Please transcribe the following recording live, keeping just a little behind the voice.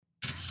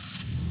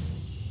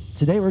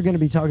Today we're going to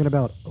be talking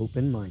about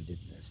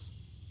open-mindedness.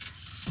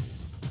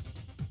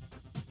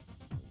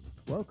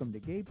 Welcome to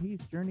Gay Peace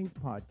Journeys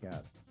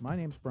Podcast. My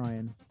name's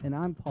Brian. And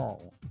I'm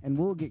Paul, and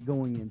we'll get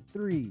going in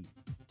 3,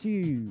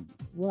 2,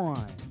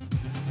 1.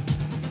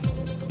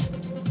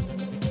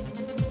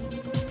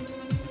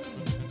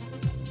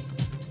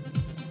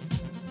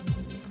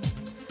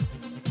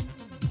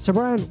 So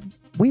Brian,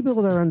 we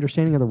build our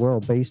understanding of the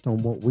world based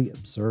on what we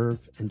observe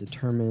and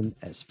determine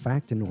as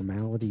fact and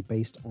normality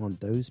based on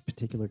those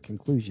particular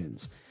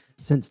conclusions.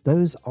 Since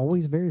those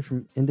always vary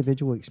from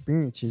individual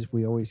experiences,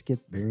 we always get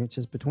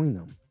variances between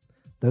them.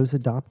 Those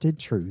adopted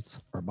truths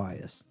are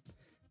biased.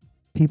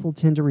 People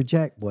tend to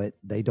reject what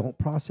they don't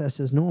process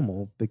as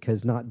normal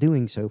because not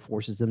doing so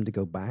forces them to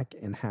go back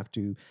and have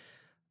to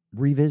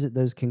revisit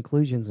those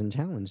conclusions and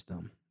challenge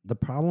them. The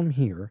problem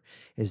here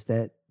is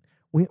that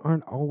we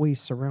aren't always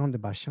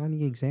surrounded by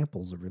shiny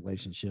examples of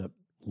relationship,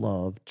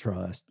 love,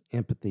 trust,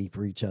 empathy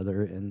for each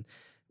other, and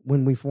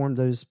when we form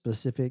those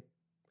specific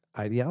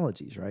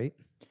ideologies, right?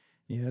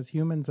 Yeah, as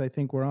humans, I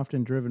think we're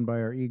often driven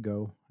by our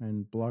ego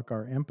and block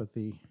our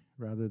empathy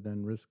rather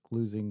than risk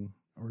losing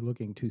or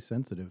looking too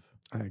sensitive.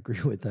 I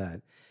agree with that.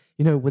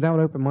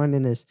 Without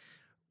open-mindedness,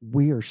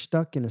 we are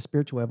stuck in a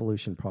spiritual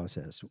evolution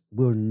process.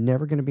 We're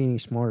never going to be any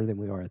smarter than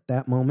we are at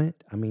that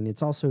moment. I mean,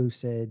 it's also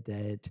said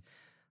that,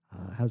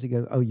 how's it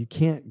go? Oh, you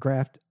can't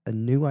graft a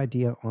new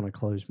idea on a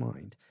closed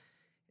mind.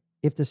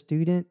 If the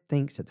student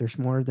thinks that they're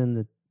smarter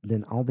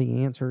than all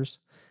the answers,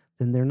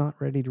 then they're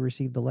not ready to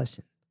receive the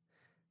lesson.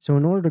 So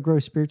in order to grow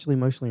spiritually,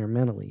 emotionally, or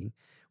mentally,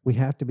 we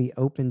have to be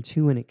open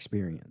to an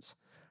experience.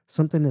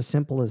 Something as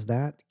simple as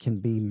that can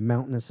be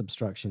mountainous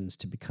obstructions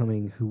to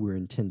becoming who we're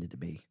intended to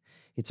be.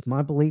 It's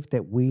my belief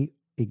that we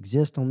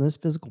exist on this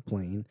physical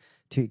plane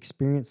to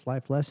experience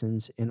life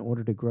lessons in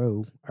order to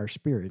grow our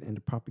spirit and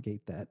to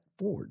propagate that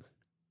forward.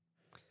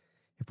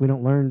 If we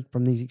don't learn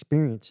from these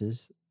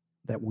experiences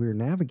that we're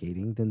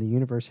navigating, then the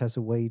universe has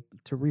a way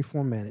to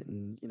reformat it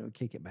and,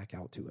 kick it back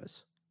out to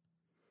us.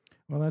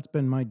 Well, that's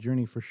been my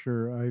journey for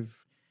sure.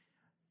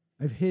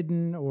 I've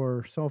hidden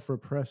or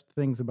self-repressed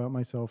things about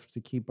myself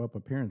to keep up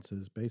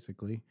appearances,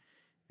 basically,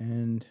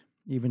 and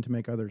even to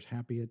make others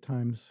happy at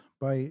times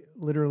by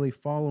literally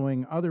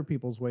following other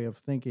people's way of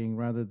thinking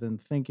rather than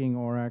thinking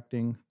or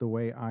acting the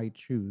way I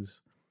choose.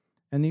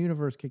 And the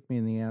universe kicked me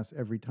in the ass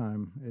every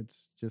time.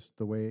 It's just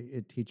the way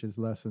it teaches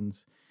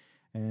lessons.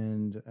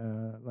 And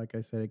like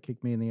I said, it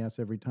kicked me in the ass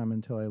every time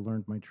until I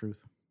learned my truth.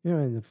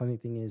 And the funny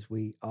thing is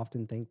we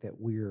often think that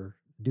we're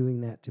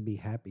doing that to be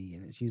happy,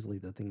 and it's usually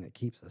the thing that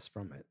keeps us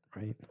from it,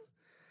 right?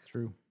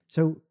 True.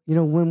 So,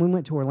 when we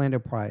went to Orlando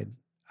Pride,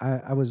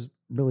 I was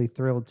really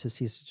thrilled to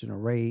see such an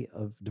array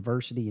of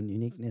diversity and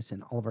uniqueness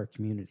in all of our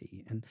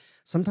community. And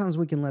sometimes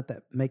we can let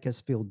that make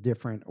us feel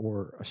different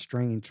or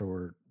estranged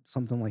or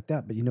something like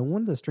that. But,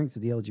 one of the strengths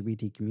of the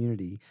LGBT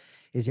community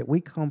is that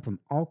we come from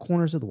all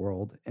corners of the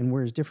world, and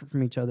we're as different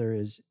from each other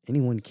as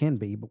anyone can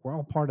be, but we're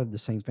all part of the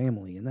same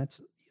family. And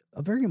that's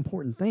a very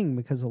important thing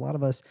because a lot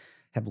of us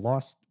have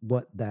lost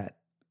what that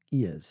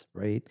is,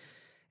 right?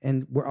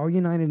 And we're all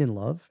united in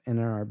love and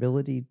in our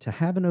ability to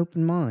have an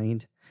open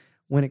mind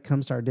when it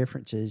comes to our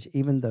differences,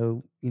 even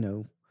though,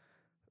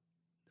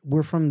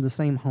 we're from the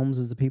same homes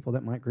as the people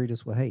that might greet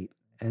us with hate.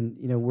 And,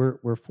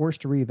 we're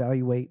forced to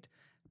reevaluate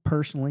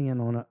personally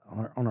and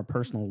on a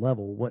personal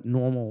level what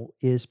normal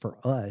is for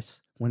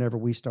us whenever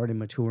we started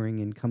maturing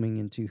and coming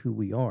into who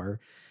we are.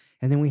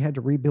 And then we had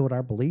to rebuild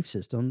our belief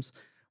systems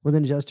with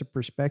an adjusted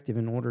perspective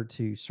in order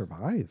to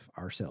survive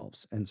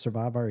ourselves and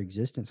survive our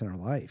existence in our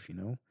life,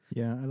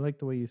 Yeah, I like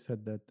the way you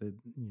said that,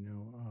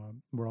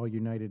 we're all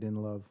united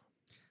in love.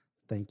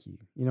 Thank you.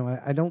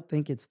 I don't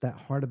think it's that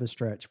hard of a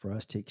stretch for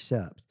us to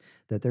accept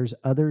that there's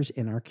others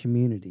in our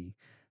community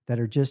that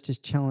are just as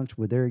challenged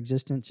with their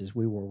existence as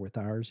we were with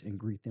ours and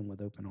greet them with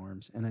open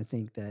arms. And I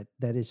think that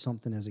is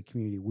something as a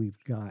community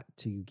we've got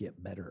to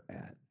get better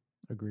at.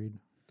 Agreed.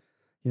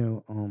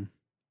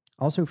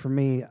 Also for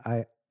me,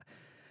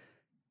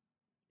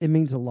 it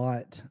means a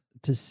lot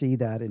to see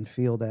that and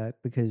feel that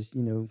because,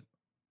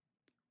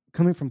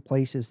 coming from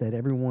places that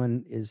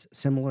everyone is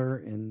similar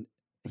and,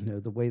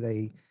 the way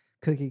they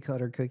cookie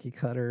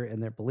cutter,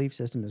 and their belief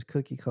system is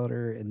cookie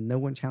cutter, and no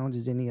one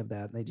challenges any of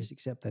that. And they just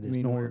accept that as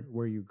normal.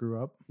 Where you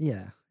grew up?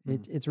 Yeah.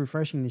 It's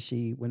refreshing to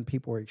see when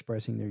people are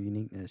expressing their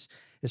uniqueness,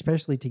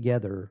 especially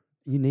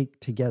unique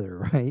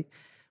together, right?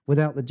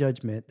 Without the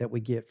judgment that we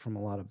get from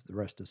a lot of the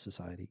rest of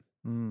society.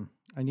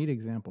 I need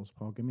examples,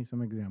 Paul. Give me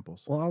some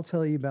examples. Well, I'll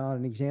tell you about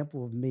an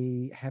example of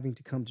me having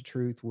to come to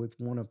truth with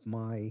one of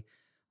my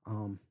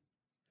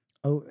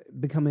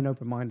becoming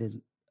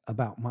open-minded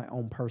about my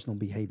own personal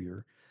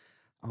behavior.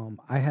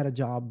 I had a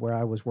job where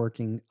I was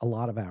working a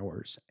lot of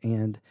hours,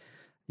 and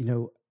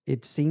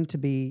it seemed to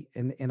be,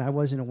 and I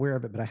wasn't aware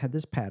of it, but I had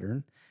this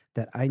pattern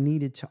that I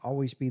needed to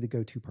always be the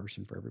go-to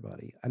person for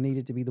everybody. I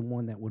needed to be the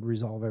one that would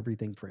resolve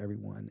everything for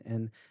everyone.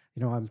 And,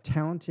 I'm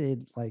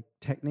talented, like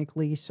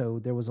technically, so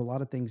there was a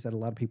lot of things that a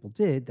lot of people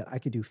did that I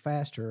could do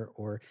faster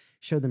or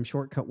show them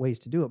shortcut ways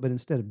to do it. But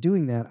instead of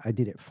doing that, I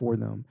did it for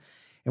them.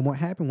 And what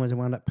happened was I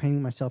wound up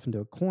painting myself into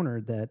a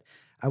corner that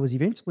I was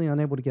eventually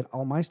unable to get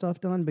all my stuff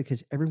done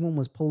because everyone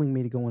was pulling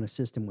me to go and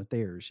assist them with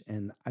theirs.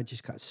 And I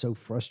just got so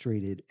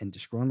frustrated and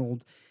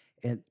disgruntled,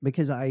 and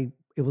because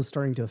it was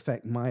starting to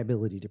affect my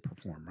ability to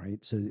perform,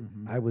 right? So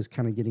Mm-hmm. I was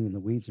kind of getting in the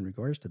weeds in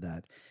regards to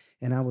that.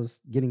 And I was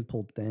getting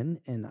pulled thin,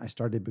 and I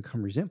started to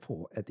become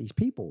resentful at these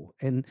people.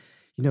 And,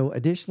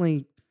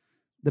 additionally,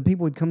 the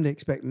people would come to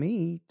expect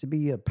me to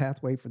be a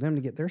pathway for them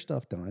to get their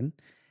stuff done.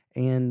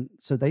 And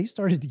so they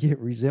started to get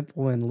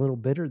resentful and a little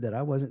bitter that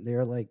I wasn't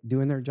there, like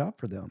doing their job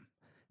for them.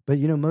 But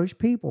most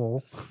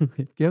people,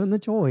 if given the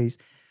choice,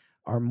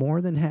 are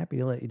more than happy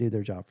to let you do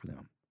their job for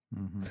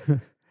Mm-hmm.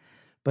 them.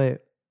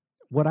 But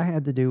what I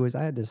had to do is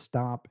I had to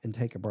stop and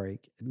take a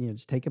break,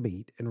 just take a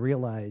beat and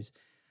realize,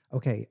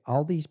 okay,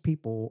 all these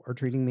people are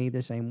treating me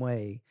the same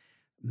way.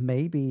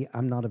 Maybe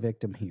I'm not a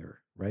victim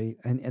here, right?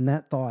 And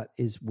that thought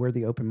is where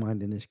the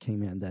open-mindedness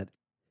came in, that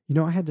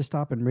I had to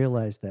stop and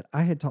realize that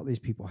I had taught these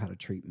people how to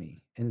treat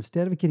me. And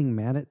instead of getting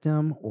mad at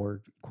them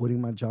or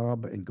quitting my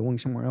job and going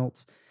somewhere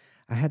else,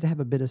 I had to have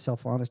a bit of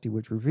self-honesty,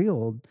 which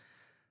revealed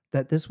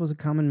that this was a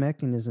common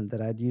mechanism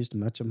that I'd used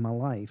much of my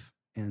life.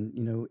 And,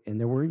 and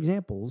there were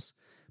examples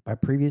by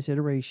previous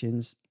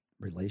iterations,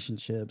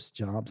 relationships,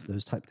 jobs,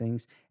 those type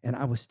things. And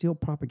I was still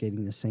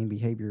propagating the same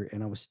behavior,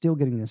 and I was still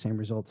getting the same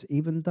results,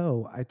 even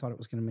though I thought it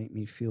was going to make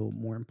me feel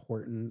more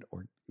important,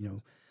 or, Mm-hmm.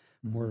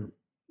 more,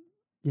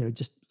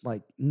 just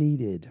like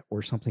needed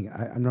or something.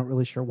 I'm not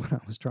really sure what I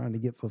was trying to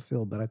get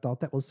fulfilled, but I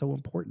thought that was so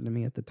important to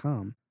me at the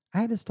time. I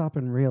had to stop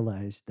and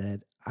realize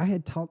that I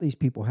had taught these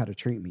people how to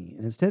treat me.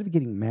 And instead of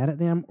getting mad at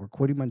them or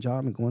quitting my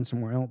job and going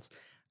somewhere else,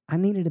 I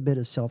needed a bit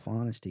of self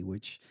honesty,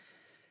 which,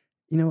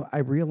 I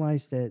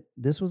realized that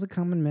this was a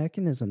common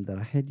mechanism that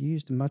I had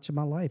used in much of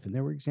my life. And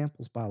there were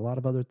examples by a lot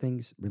of other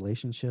things,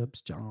 relationships,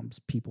 jobs,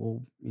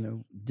 people,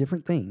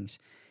 different things.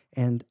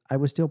 And I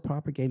was still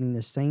propagating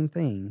the same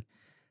thing,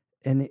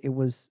 and it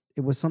was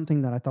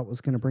something that I thought was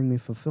going to bring me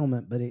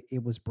fulfillment, but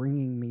it was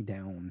bringing me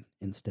down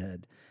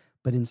instead.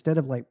 But instead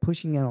of like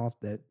pushing it off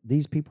that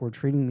these people were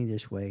treating me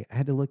this way, I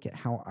had to look at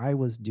how I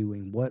was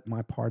doing, what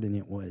my part in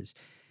it was.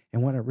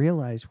 And what I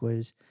realized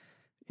was,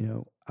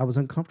 I was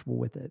uncomfortable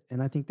with it.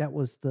 And I think that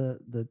was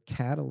the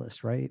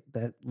catalyst, right?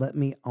 That let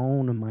me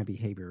own my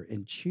behavior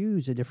and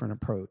choose a different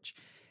approach.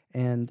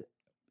 And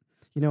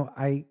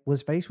I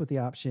was faced with the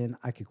option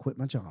I could quit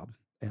my job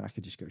and I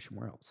could just go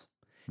somewhere else.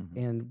 Mm-hmm.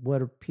 And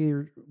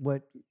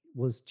what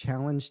was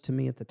challenged to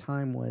me at the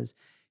time was,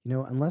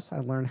 unless I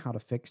learn how to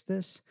fix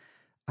this,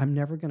 I'm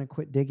never going to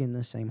quit digging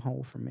the same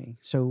hole for me.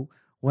 So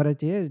what I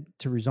did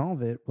to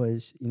resolve it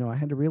was, I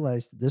had to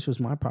realize that this was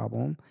my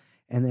problem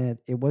and that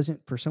it wasn't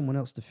for someone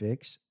else to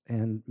fix.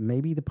 And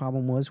maybe the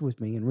problem was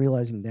with me, and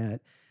realizing that,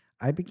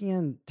 I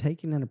began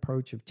taking an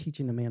approach of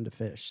teaching a man to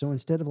fish. So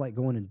instead of like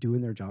going and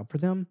doing their job for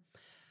them,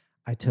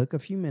 I took a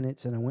few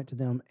minutes and I went to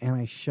them and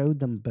I showed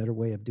them a better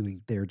way of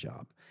doing their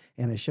job.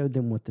 And I showed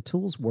them what the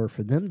tools were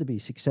for them to be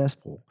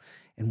successful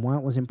and why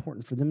it was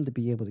important for them to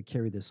be able to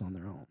carry this on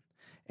their own.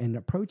 And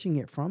approaching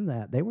it from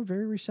that, they were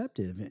very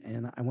receptive.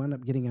 And I wound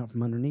up getting out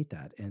from underneath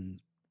that.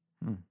 And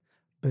Mm-hmm.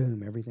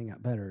 boom, everything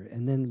got better.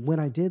 And then when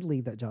I did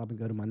leave that job and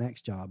go to my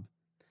next job,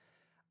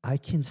 I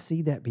can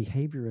see that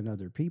behavior in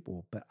other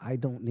people, but I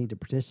don't need to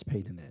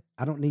participate in it.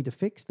 I don't need to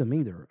fix them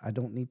either. I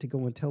don't need to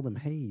go and tell them,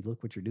 "Hey,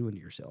 look what you're doing to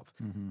yourself."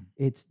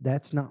 Mm-hmm.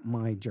 That's not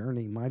my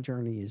journey. My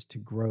journey is to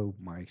grow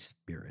my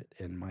spirit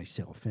and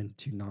myself and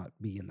to not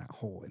be in that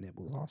hole. And it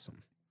was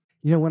awesome.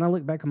 When I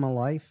look back on my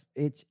life,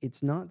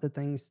 it's not the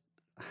things,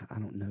 I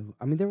don't know.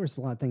 I mean, there was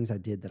a lot of things I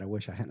did that I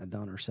wish I hadn't have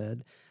done or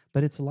said,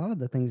 but it's a lot of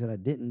the things that I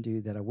didn't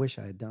do that I wish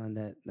I had done,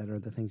 that are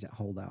the things that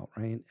hold out,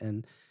 right?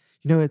 And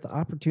if the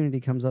opportunity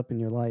comes up in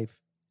your life,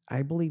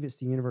 I believe it's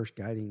the universe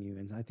guiding you,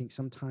 and I think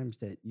sometimes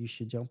that you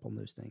should jump on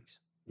those things.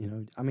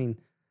 I mean,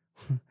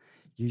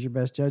 use your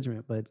best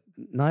judgment, but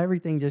not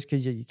everything just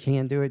because you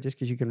can do it, just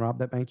because you can rob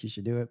that bank, you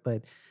should do it.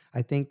 But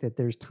I think that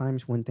there's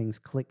times when things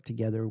click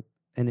together,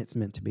 and it's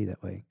meant to be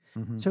that way.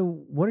 Mm-hmm. So,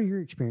 what are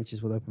your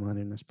experiences with open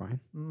mindedness, Brian?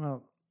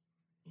 Well,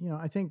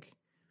 I think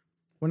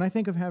when I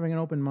think of having an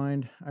open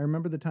mind, I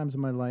remember the times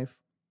in my life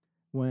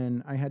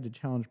when I had to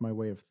challenge my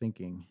way of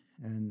thinking.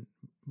 And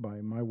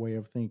by my way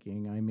of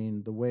thinking, I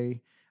mean the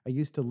way I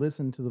used to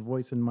listen to the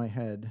voice in my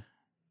head,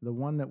 the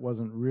one that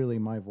wasn't really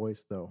my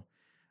voice, though,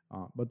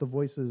 but the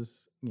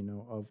voices,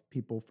 of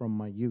people from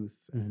my youth,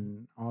 Mm-hmm.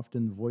 and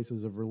often the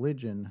voices of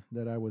religion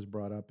that I was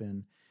brought up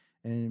in.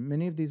 And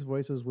many of these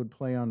voices would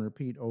play on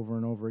repeat over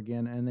and over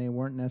again, and they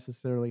weren't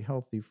necessarily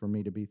healthy for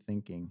me to be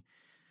thinking.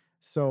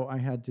 So I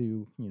had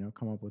to,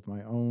 come up with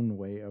my own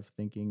way of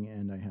thinking,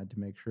 and I had to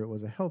make sure it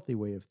was a healthy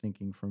way of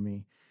thinking for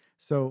me.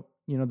 So,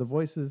 the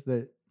voices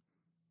that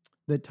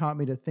taught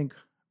me to think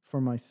for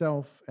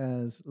myself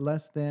as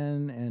less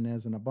than and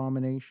as an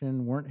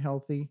abomination weren't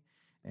healthy.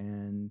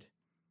 And,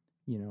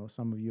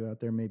 some of you out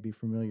there may be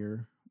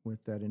familiar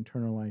with that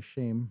internalized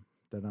shame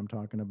that I'm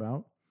talking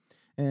about.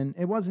 And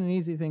it wasn't an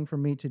easy thing for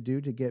me to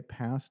do, to get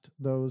past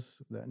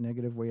that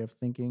negative way of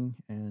thinking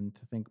and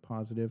to think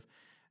positive.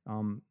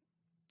 Um,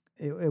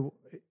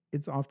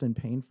 it's often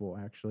painful,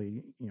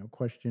 actually,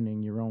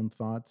 questioning your own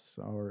thoughts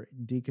or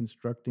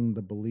deconstructing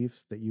the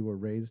beliefs that you were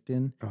raised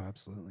in. Oh,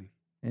 absolutely.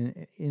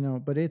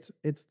 And but it's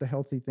the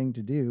healthy thing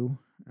to do,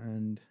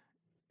 and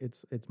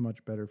it's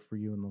much better for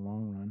you in the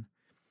long run.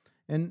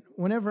 And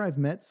whenever I've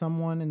met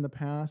someone in the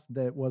past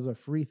that was a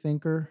free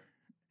thinker,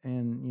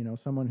 and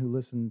someone who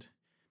listened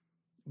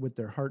with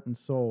their heart and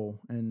soul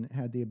and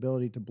had the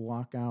ability to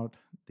block out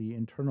the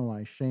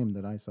internalized shame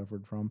that I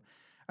suffered from,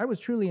 I was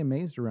truly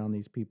amazed around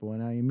these people,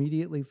 and I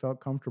immediately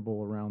felt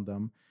comfortable around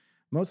them,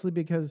 mostly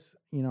because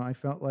I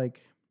felt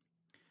like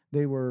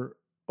they were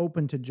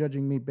open to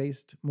judging me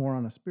based more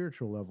on a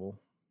spiritual level,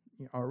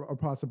 or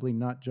possibly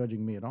not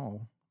judging me at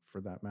all,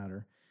 for that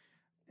matter.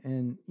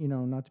 And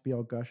not to be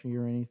all gushy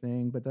or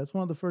anything, but that's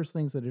one of the first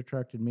things that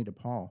attracted me to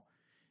Paul.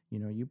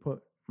 You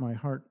put my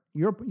heart,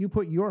 you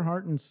put your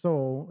heart and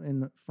soul in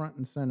the front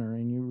and center,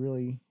 and you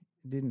really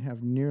didn't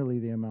have nearly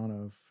the amount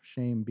of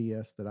shame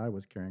BS that I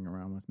was carrying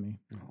around with me.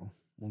 Oh,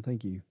 well,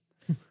 thank you.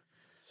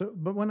 So,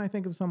 but when I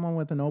think of someone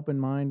with an open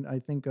mind, I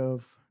think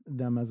of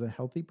them as a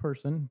healthy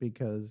person,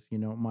 because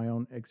my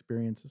own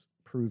experience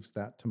proves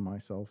that to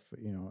myself.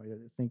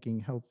 Thinking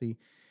healthy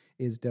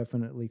is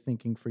definitely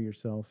thinking for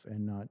yourself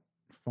and not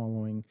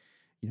following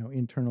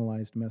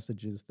internalized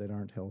messages that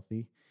aren't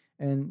healthy.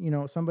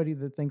 And somebody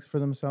that thinks for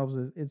themselves,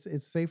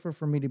 it's safer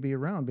for me to be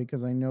around,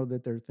 because I know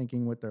that they're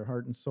thinking with their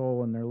heart and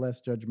soul, and they're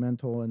less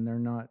judgmental, and they're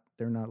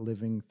not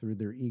living through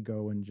their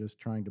ego and just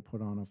trying to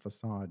put on a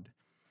facade.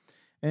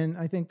 And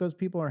I think those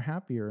people are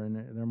happier, and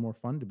they're more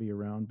fun to be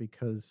around,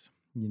 because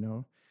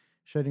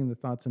shedding the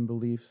thoughts and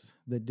beliefs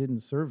that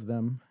didn't serve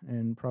them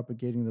and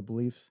propagating the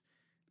beliefs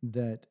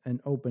that an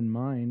open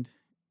mind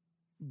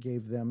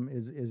gave them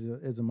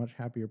is a much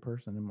happier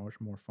person and much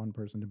more fun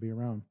person to be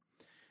around.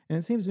 And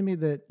it seems to me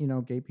that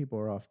gay people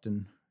are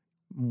often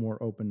more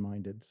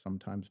open-minded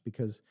sometimes,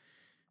 because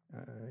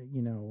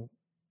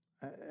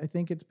I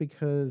think it's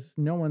because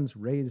no one's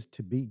raised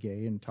to be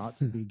gay and taught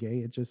to be gay.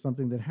 It's just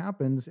something that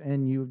happens,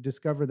 and you've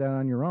discovered that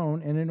on your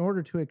own. And in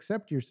order to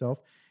accept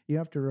yourself, you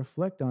have to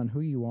reflect on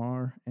who you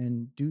are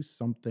and do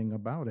something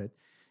about it.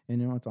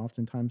 And it's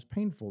oftentimes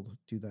painful to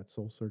do that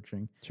soul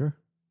searching. Sure.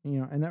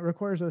 And that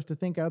requires us to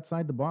think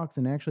outside the box,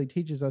 and actually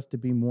teaches us to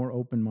be more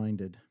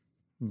open-minded.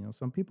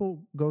 Some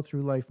people go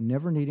through life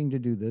never needing to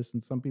do this,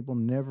 and some people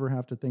never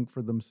have to think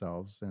for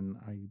themselves. And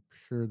I'm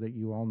sure that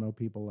you all know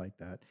people like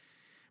that.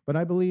 But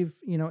I believe,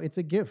 it's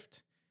a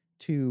gift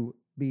to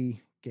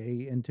be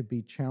gay and to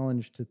be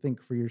challenged to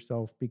think for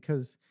yourself,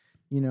 because,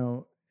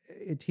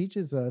 it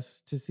teaches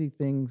us to see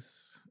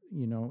things,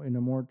 in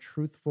a more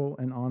truthful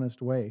and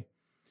honest way.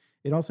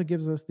 It also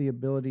gives us the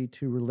ability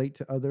to relate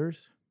to others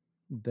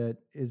that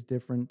is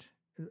different,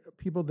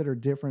 people that are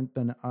different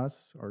than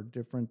us, or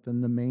different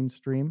than the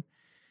mainstream.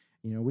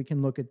 We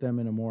can look at them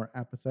in a more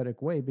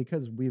apathetic way,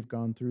 because we've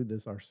gone through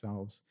this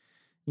ourselves.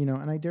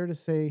 And I dare to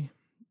say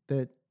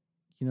that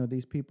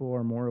these people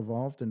are more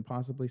evolved and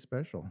possibly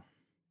special.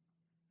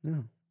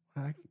 No,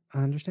 I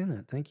understand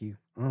that. Thank you.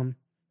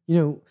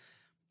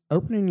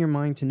 Opening your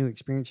mind to new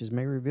experiences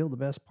may reveal the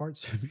best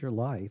parts of your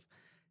life.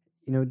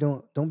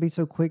 Don't be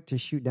so quick to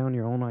shoot down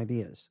your own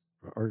ideas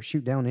or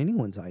shoot down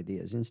anyone's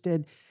ideas.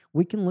 Instead,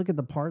 we can look at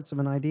the parts of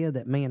an idea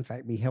that may in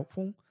fact be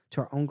helpful to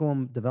our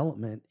ongoing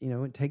development,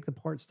 and take the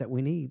parts that we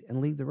need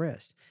and leave the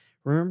rest.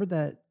 Remember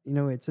that,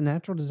 it's a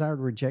natural desire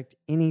to reject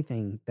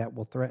anything that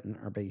will threaten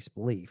our base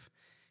belief.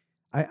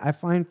 I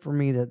find for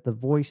me that the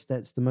voice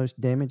that's the most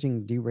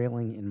damaging,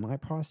 derailing in my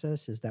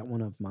process is that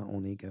one of my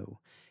own ego.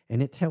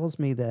 And it tells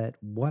me that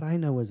what I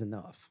know is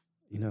enough.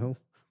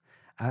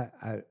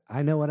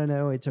 I know what I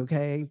know. It's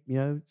okay.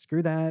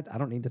 Screw that. I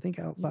don't need to think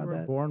outside You were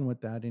that. born with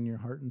that in your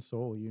heart and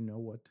soul. You know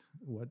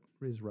what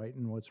is right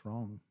and what's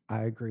wrong.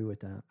 I agree with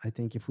that. I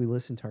think if we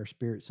listen to our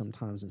spirit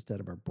sometimes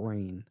instead of our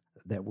brain,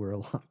 that we're a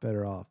lot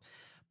better off.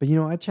 But,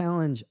 I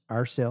challenge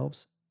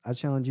ourselves. I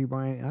challenge you,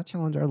 Brian. And I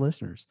challenge our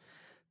listeners.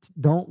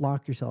 Don't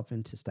lock yourself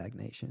into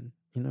stagnation.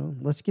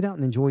 Let's get out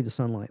and enjoy the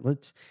sunlight.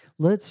 Let's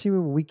see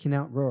where we can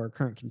outgrow our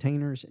current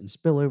containers and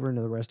spill over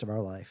into the rest of our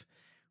life.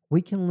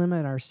 We can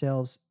limit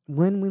ourselves.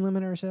 When we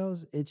limit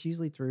ourselves, it's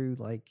usually through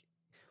like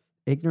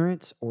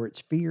ignorance or it's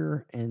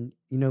fear. And,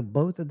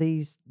 both of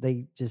these,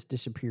 they just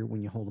disappear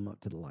when you hold them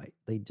up to the light.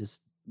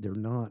 They're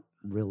not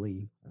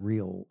really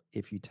real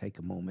if you take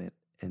a moment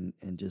and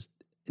just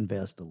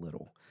invest a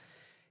little.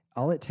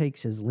 All it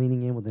takes is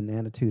leaning in with an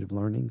attitude of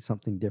learning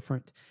something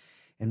different,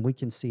 and we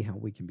can see how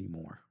we can be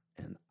more.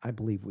 And I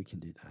believe we can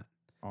do that.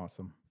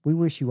 Awesome. We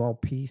wish you all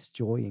peace,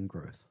 joy, and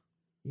growth.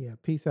 Yeah.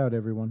 Peace out,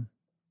 everyone.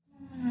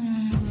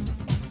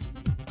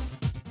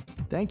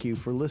 Thank you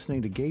for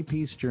listening to Gay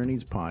Peace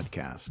Journeys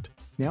podcast.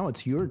 Now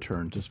it's your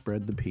turn to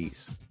spread the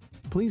peace.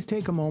 Please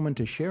take a moment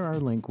to share our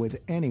link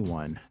with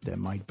anyone that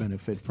might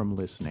benefit from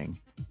listening.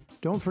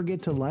 Don't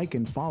forget to like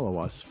and follow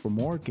us for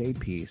more gay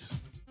peace.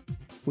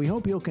 We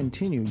hope you'll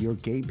continue your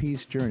gay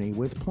peace journey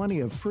with plenty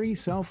of free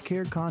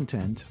self-care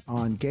content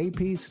on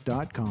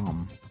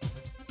gaypeace.com.